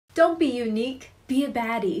Don't be unique, be a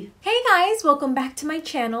baddie. Hey guys, welcome back to my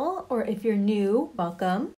channel, or if you're new,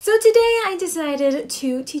 welcome. So today I decided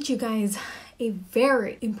to teach you guys a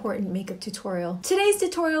very important makeup tutorial. Today's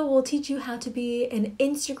tutorial will teach you how to be an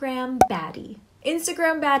Instagram baddie.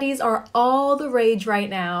 Instagram baddies are all the rage right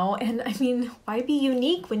now, and I mean, why be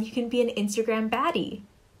unique when you can be an Instagram baddie?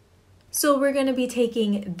 So we're gonna be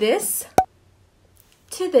taking this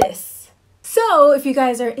to this. So if you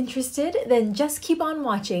guys are interested, then just keep on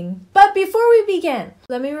watching. But before we begin,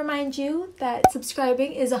 let me remind you that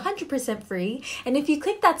subscribing is 100% free. And if you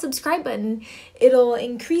click that subscribe button, it'll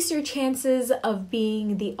increase your chances of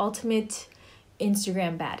being the ultimate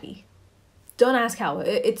Instagram baddie. Don't ask how,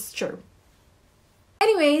 it's true.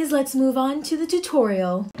 Anyways, let's move on to the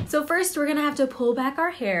tutorial. So first, we're gonna have to pull back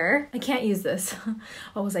our hair. I can't use this.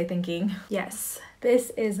 What was I thinking? Yes, this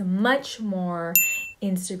is much more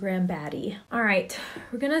Instagram baddie. All right,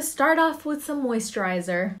 we're gonna start off with some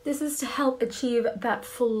moisturizer. This is to help achieve that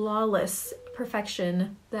flawless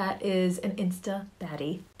perfection that is an Insta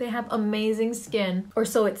baddie. They have amazing skin, or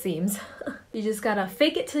so it seems. You just gotta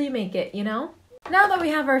fake it till you make it, you know? Now that we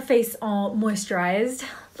have our face all moisturized,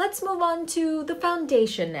 let's move on to the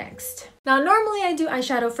foundation next. Now, normally I do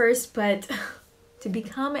eyeshadow first, but to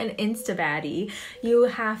become an Insta baddie, you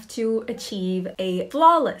have to achieve a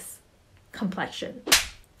flawless complexion.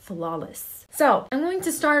 Flawless. So I'm going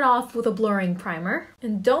to start off with a blurring primer,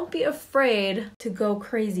 and don't be afraid to go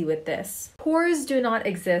crazy with this. Pores do not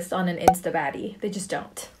exist on an Insta baddie. They just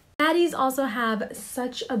don't. Baddies also have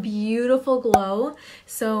such a beautiful glow,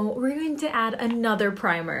 so we're going to add another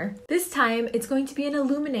primer. This time it's going to be an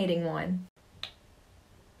illuminating one.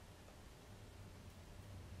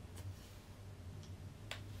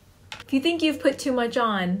 If you think you've put too much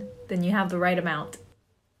on, then you have the right amount.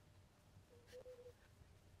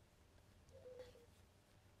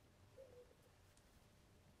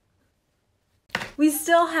 We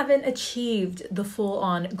still haven't achieved the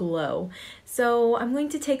full-on glow, so I'm going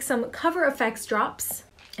to take some CoverFX drops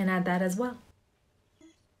and add that as well.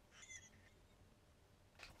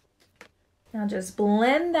 Now just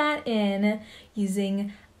blend that in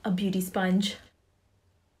using a beauty sponge.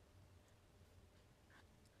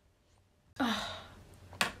 Oh,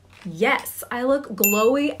 yes, I look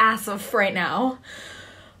glowy as of right now.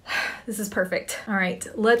 This is perfect. All right,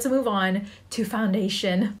 let's move on to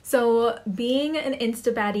foundation. So being an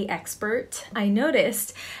Insta baddie expert, I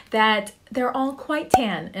noticed that they're all quite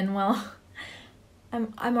tan, and well,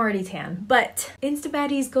 I'm already tan, but Insta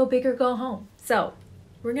baddies go big or go home. So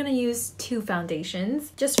we're gonna use two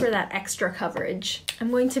foundations just for that extra coverage.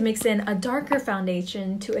 I'm going to mix in a darker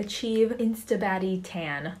foundation to achieve Insta baddie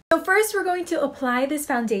tan. So first we're going to apply this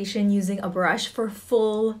foundation using a brush for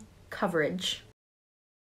full coverage.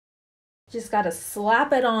 Just gotta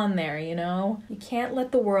slap it on there, you know? You can't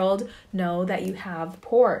let the world know that you have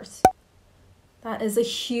pores. That is a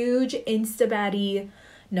huge Insta baddie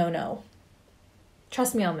no-no.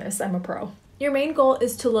 Trust me on this, I'm a pro. Your main goal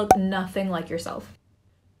is to look nothing like yourself.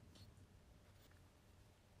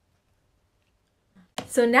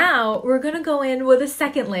 So now we're gonna go in with a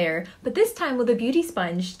second layer, but this time with a beauty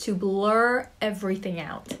sponge to blur everything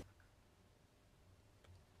out.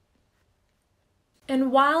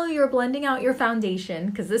 And while you're blending out your foundation,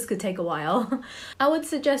 because this could take a while, I would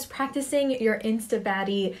suggest practicing your Insta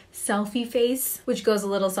baddie selfie face, which goes a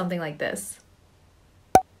little something like this.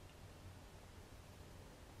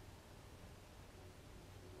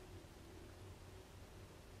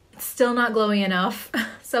 It's still not glowing enough,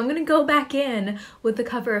 so I'm gonna go back in with the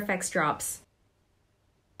CoverFX drops.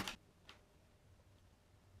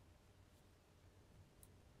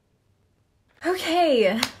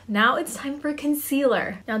 Okay, now it's time for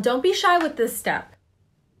concealer. Now don't be shy with this step.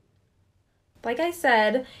 Like I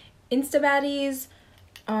said, Insta baddies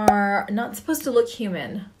are not supposed to look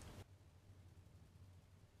human.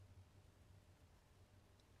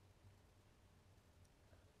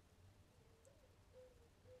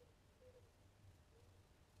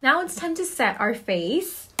 Now it's time to set our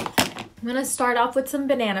face. I'm gonna start off with some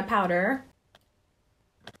banana powder.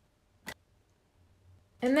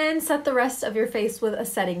 And then set the rest of your face with a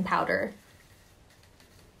setting powder.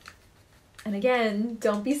 And again,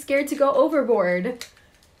 don't be scared to go overboard.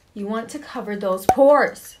 You want to cover those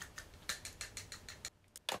pores.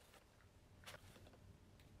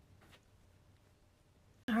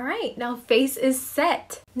 All right, now face is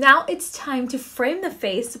set. Now it's time to frame the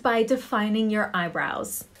face by defining your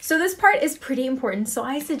eyebrows. So this part is pretty important, so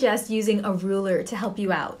I suggest using a ruler to help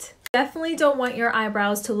you out. Definitely don't want your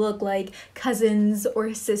eyebrows to look like cousins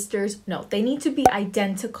or sisters. No, they need to be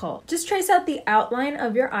identical. Just trace out the outline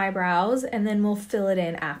of your eyebrows and then we'll fill it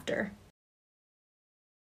in after.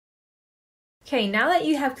 Okay, now that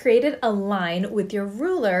you have created a line with your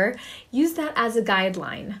ruler, use that as a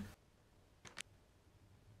guideline.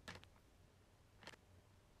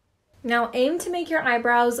 Now aim to make your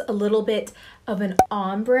eyebrows a little bit of an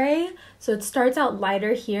ombre. So it starts out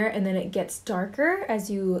lighter here and then it gets darker as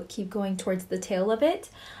you keep going towards the tail of it,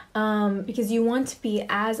 because you want to be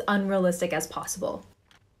as unrealistic as possible.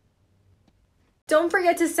 Don't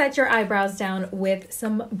forget to set your eyebrows down with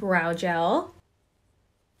some brow gel.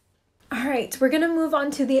 All right, we're gonna move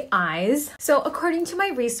on to the eyes. So according to my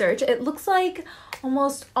research, it looks like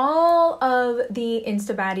almost all of the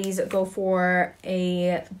Insta Baddies go for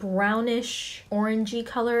a brownish orangey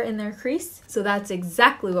color in their crease. So that's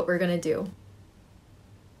exactly what we're gonna do.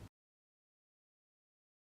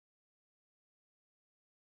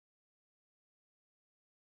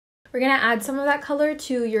 We're gonna add some of that color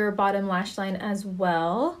to your bottom lash line as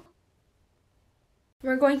well.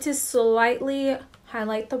 We're going to slightly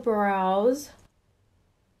highlight the brows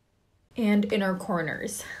and inner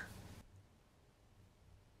corners.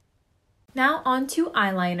 Now on to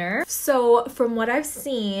eyeliner. So from what I've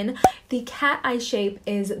seen, the cat eye shape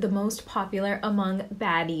is the most popular among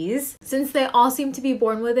baddies. Since they all seem to be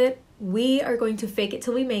born with it, we are going to fake it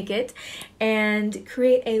till we make it and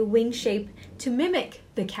create a wing shape to mimic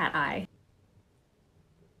the cat eye.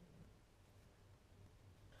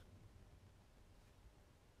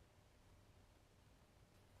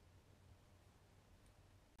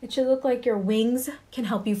 It should look like your wings can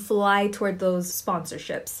help you fly toward those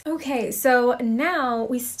sponsorships. Okay, so now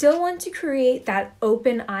we still want to create that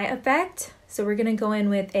open eye effect. So we're gonna go in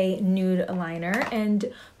with a nude liner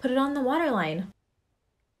and put it on the waterline.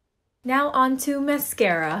 Now on to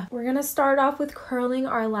mascara. We're gonna start off with curling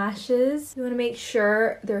our lashes. You wanna make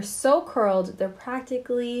sure they're so curled, they're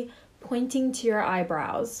practically pointing to your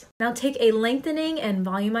eyebrows. Now take a lengthening and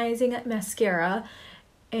volumizing mascara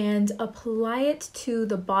and apply it to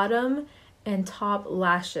the bottom and top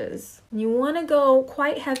lashes. You want to go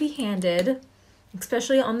quite heavy-handed,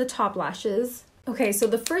 especially on the top lashes. Okay, so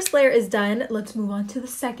the first layer is done. Let's move on to the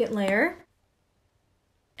second layer.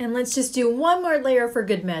 And let's just do one more layer for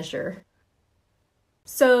good measure.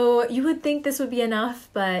 So you would think this would be enough,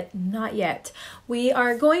 but not yet. We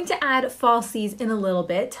are going to add falsies in a little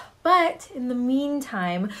bit, but in the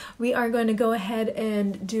meantime, we are going to go ahead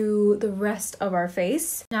and do the rest of our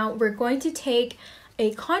face. Now we're going to take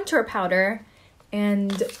a contour powder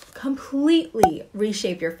and completely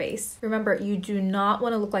reshape your face. Remember, you do not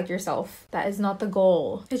want to look like yourself. That is not the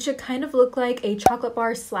goal. It should kind of look like a chocolate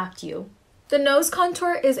bar slapped you. The nose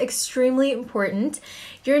contour is extremely important.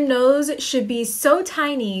 Your nose should be so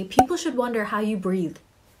tiny, people should wonder how you breathe.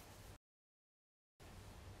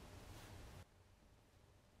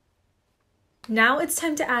 Now it's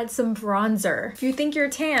time to add some bronzer. If you think you're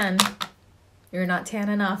tan, you're not tan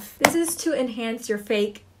enough. This is to enhance your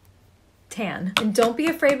fake tan. And don't be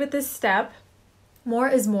afraid with this step. More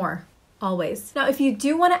is more. Always. Now, if you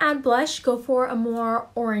do want to add blush, go for a more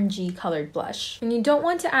orangey colored blush. And you don't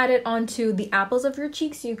want to add it onto the apples of your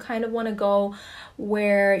cheeks. You kind of want to go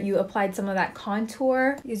where you applied some of that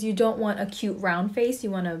contour because you don't want a cute round face.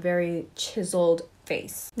 You want a very chiseled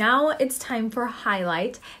face. Now it's time for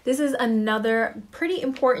highlight. This is another pretty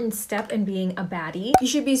important step in being a baddie. You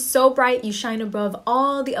should be so bright you shine above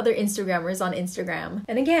all the other Instagrammers on Instagram.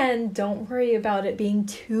 And again, don't worry about it being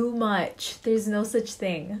too much. There's no such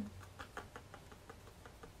thing.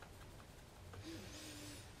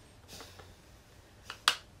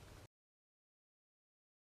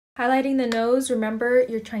 Highlighting the nose, remember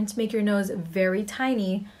you're trying to make your nose very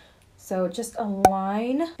tiny. So just a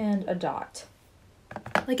line and a dot,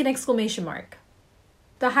 like an exclamation mark.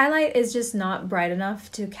 The highlight is just not bright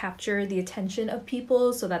enough to capture the attention of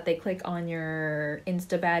people so that they click on your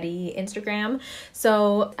Insta Baddie Instagram.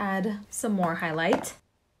 So add some more highlight.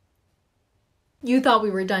 You thought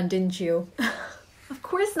we were done, didn't you? Of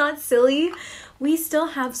course not, silly. We still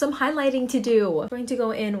have some highlighting to do. I'm going to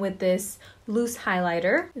go in with this loose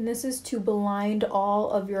highlighter, and this is to blind all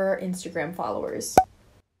of your Instagram followers.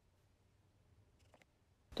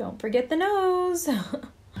 Don't forget the nose.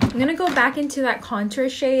 I'm gonna go back into that contour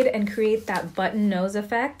shade and create that button nose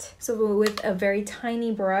effect. So with a very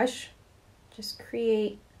tiny brush, just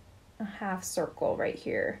create a half circle right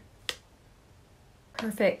here.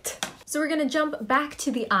 Perfect. So we're gonna jump back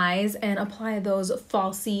to the eyes and apply those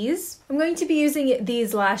falsies. I'm going to be using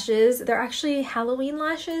these lashes. They're actually Halloween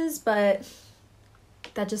lashes, but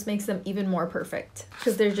that just makes them even more perfect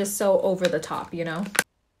because they're just so over the top, you know?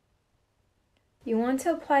 You want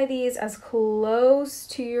to apply these as close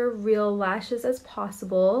to your real lashes as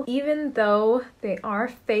possible. Even though they are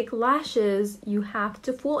fake lashes, you have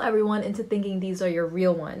to fool everyone into thinking these are your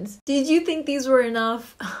real ones. Did you think these were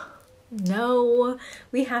enough? No,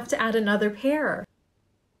 we have to add another pair.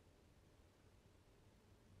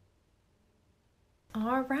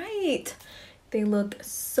 All right. They look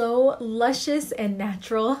so luscious and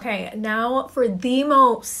natural. Okay, now for the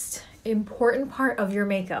most important part of your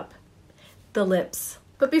makeup, the lips.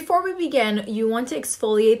 But before we begin, you want to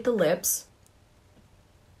exfoliate the lips.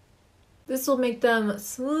 This will make them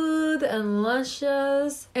smooth and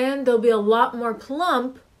luscious, and they'll be a lot more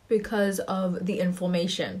plump because of the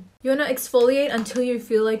inflammation. You want to exfoliate until you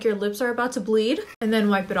feel like your lips are about to bleed, and then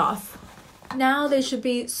wipe it off. Now they should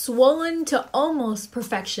be swollen to almost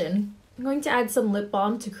perfection. I'm going to add some lip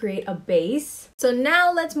balm to create a base. So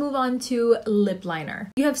now let's move on to lip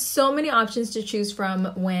liner. You have so many options to choose from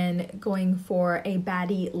when going for a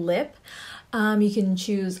baddie lip. You can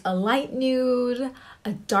choose a light nude,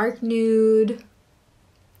 a dark nude,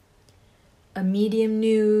 a medium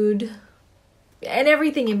nude, and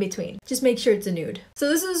everything in between. Just make sure it's a nude. So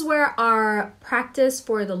this is where our practice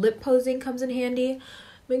for the lip posing comes in handy.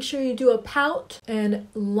 Make sure you do a pout and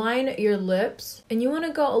line your lips. And you want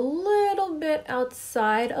to go a little bit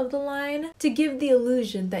outside of the line to give the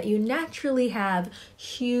illusion that you naturally have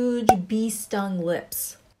huge bee-stung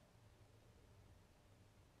lips.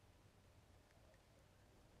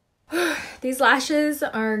 These lashes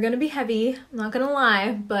are gonna be heavy, I'm not gonna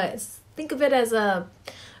lie, but think of it as a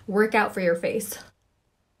workout for your face.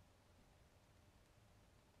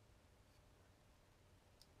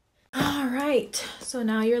 All right, so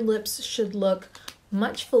now your lips should look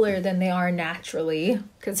much fuller than they are naturally,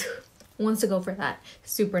 because who wants to go for that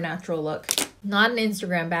supernatural look? Not an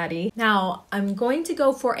Instagram baddie. Now, I'm going to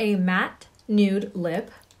go for a matte nude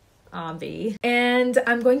lip, obvi, and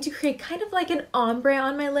I'm going to create kind of like an ombre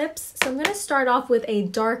on my lips. So I'm going to start off with a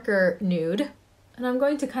darker nude, and I'm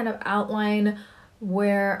going to kind of outline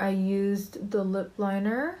where I used the lip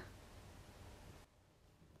liner.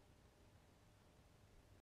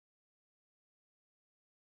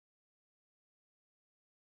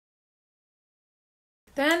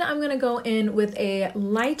 Then I'm gonna go in with a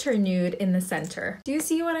lighter nude in the center. Do you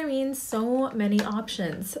see what I mean? So many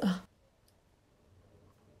options. Ugh.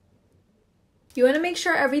 You wanna make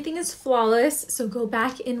sure everything is flawless, so go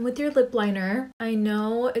back in with your lip liner. I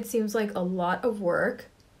know it seems like a lot of work,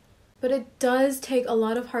 but it does take a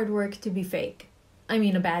lot of hard work to be fake. I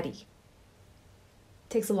mean, a baddie. It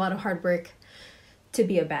takes a lot of hard work to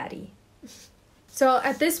be a baddie. So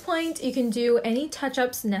at this point, you can do any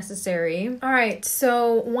touch-ups necessary. All right,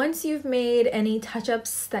 so once you've made any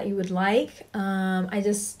touch-ups that you would like, I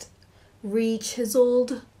just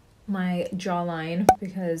re-chiseled my jawline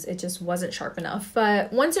because it just wasn't sharp enough.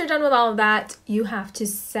 But once you're done with all of that, you have to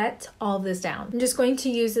set all this down. I'm just going to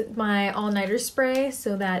use my all-nighter spray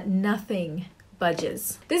so that nothing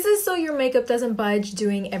budges. This is so your makeup doesn't budge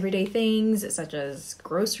doing everyday things such as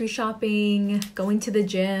grocery shopping, going to the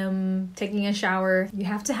gym, taking a shower. You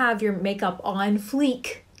have to have your makeup on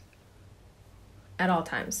fleek at all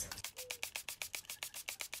times.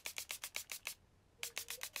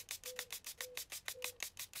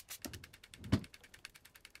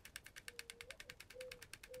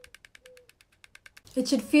 It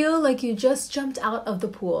should feel like you just jumped out of the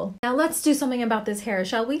pool. Now let's do something about this hair,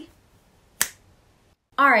 shall we?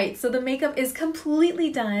 Alright, so the makeup is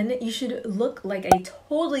completely done. You should look like a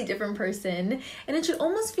totally different person, and it should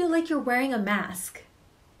almost feel like you're wearing a mask.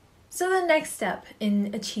 So the next step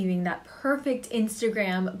in achieving that perfect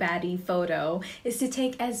Instagram baddie photo is to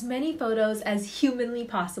take as many photos as humanly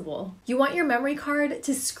possible. You want your memory card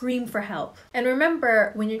to scream for help. And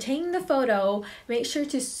remember, when you're taking the photo, make sure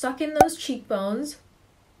to suck in those cheekbones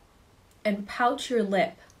and pout your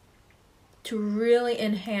lip to really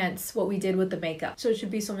enhance what we did with the makeup. So it should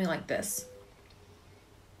be something like this.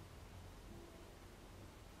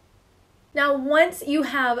 Now, once you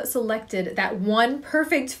have selected that one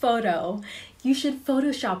perfect photo, you should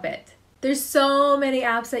Photoshop it. There's so many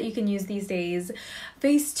apps that you can use these days.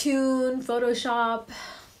 Facetune, Photoshop,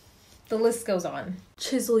 the list goes on.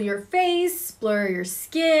 Chisel your face, blur your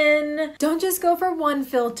skin. Don't just go for one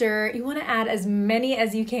filter. You want to add as many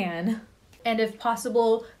as you can. And if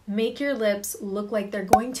possible, make your lips look like they're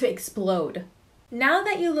going to explode. Now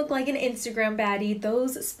that you look like an Instagram baddie,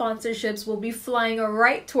 those sponsorships will be flying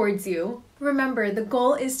right towards you. Remember, the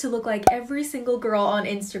goal is to look like every single girl on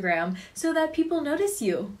Instagram so that people notice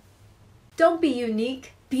you. Don't be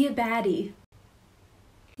unique, be a baddie.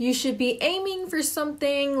 You should be aiming for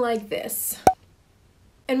something like this.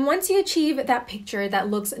 And once you achieve that picture that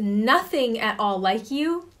looks nothing at all like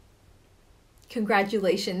you,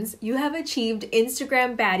 congratulations, you have achieved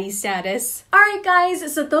Instagram baddie status. Alright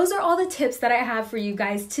guys, so those are all the tips that I have for you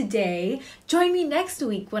guys today. Join me next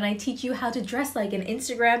week when I teach you how to dress like an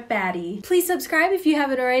Instagram baddie. Please subscribe if you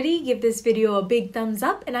haven't already, give this video a big thumbs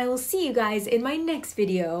up, and I will see you guys in my next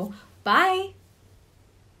video. Bye!